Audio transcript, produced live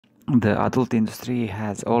The adult industry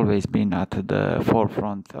has always been at the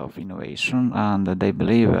forefront of innovation, and they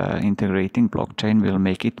believe integrating blockchain will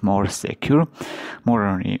make it more secure,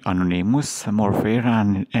 more anonymous, more fair,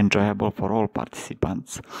 and enjoyable for all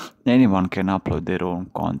participants. Anyone can upload their own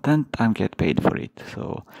content and get paid for it.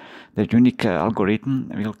 So the unique algorithm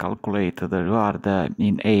will calculate the reward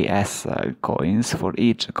in AS coins for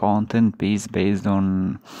each content piece based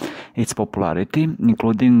on its popularity,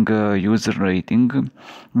 including user rating,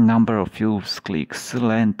 number of views, clicks,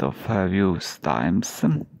 length of views times.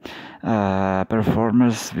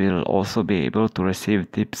 Performers will also be able to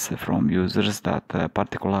receive tips from users that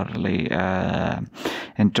particularly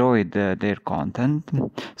enjoyed their content.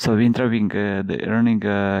 So entering the earning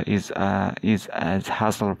is as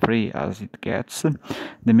hassle-free as it gets.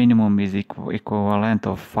 The minimum is equivalent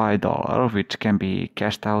of $5, which can be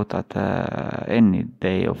cashed out at any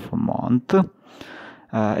day of a month.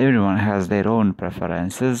 Everyone has their own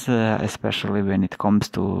preferences, especially when it comes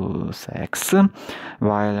to sex,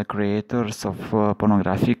 while creators of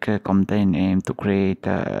pornographic content aim to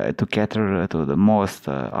cater to the most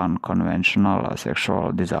unconventional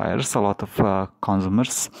sexual desires. A lot of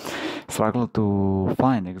consumers struggle to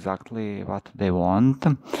find exactly what they want.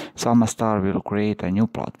 So AmaStar will create a new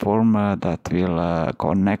platform that will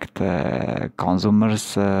connect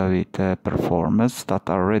consumers with performers that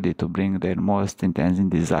are ready to bring their most intense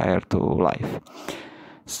desire to life.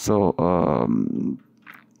 So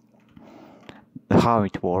how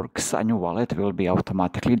it works: a new wallet will be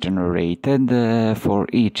automatically generated for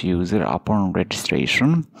each user upon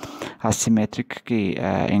registration. A symmetric key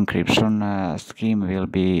encryption scheme will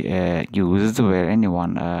be used, where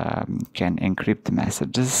anyone can encrypt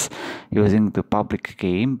messages using the public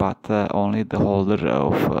key, but only the holder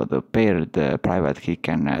of the paired private key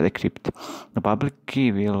can decrypt. The public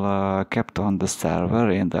key will kept on the server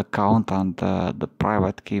in the account, and the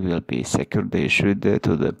private key will be securely issued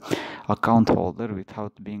to the account holder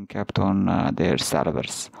without being kept on their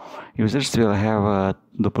servers. Users will have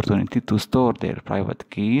the opportunity to store their private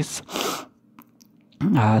keys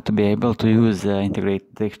to be able to use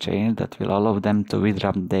integrated exchange that will allow them to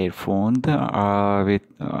withdraw their funds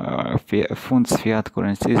fiat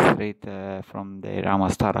currencies straight from their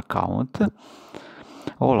AmaStar account.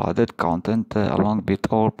 All added content along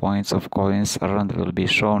with all points of coins earned will be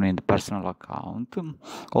shown in the personal account.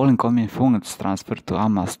 All incoming funds transferred to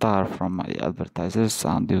AmaStar from advertisers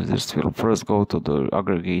and users will first go to the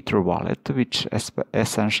aggregator wallet, which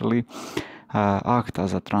essentially act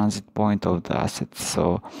as a transit point of the assets.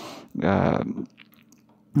 So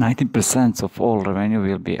 90% of all revenue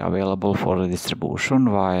will be available for the distribution,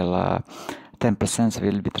 while 10%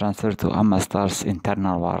 will be transferred to AmaStar's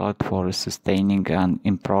internal wallet for sustaining and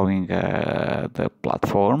improving the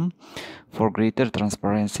platform. For greater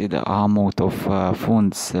transparency, the amount of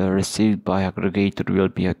funds received by aggregator will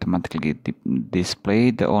be automatically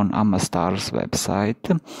displayed on AmaStar's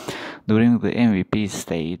website. During the MVP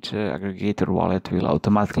stage, aggregator wallet will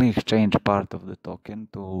automatically exchange part of the token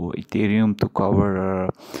to Ethereum to cover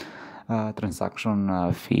transaction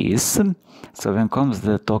fees. So when comes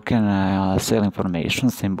the token sale information,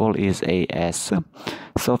 symbol is AS,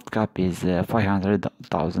 soft cap is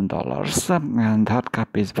 $500,000 and hard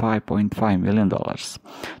cap is $5.5 million.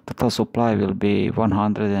 Total supply will be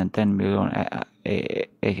 110 million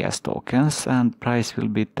AS tokens, and price will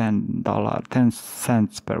be $10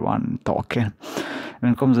 cents per one token.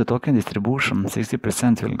 When comes the token distribution,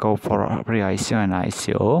 60% will go for pre-ICO and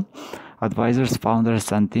ICO. Advisors,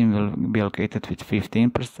 founders, and team will be allocated with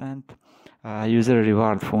 15%. User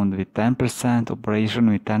reward fund with 10%, operation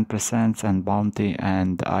with 10%, and bounty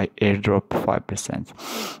and airdrop 5%.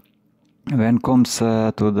 When comes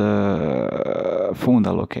to the fund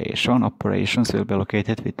allocation, operations will be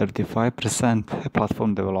allocated with 35%,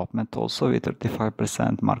 platform development also with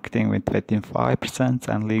 35%, marketing with 25%,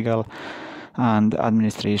 and legal and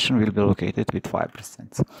administration will be located with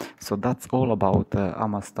 5%. So that's all about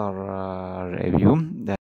AmaStar review.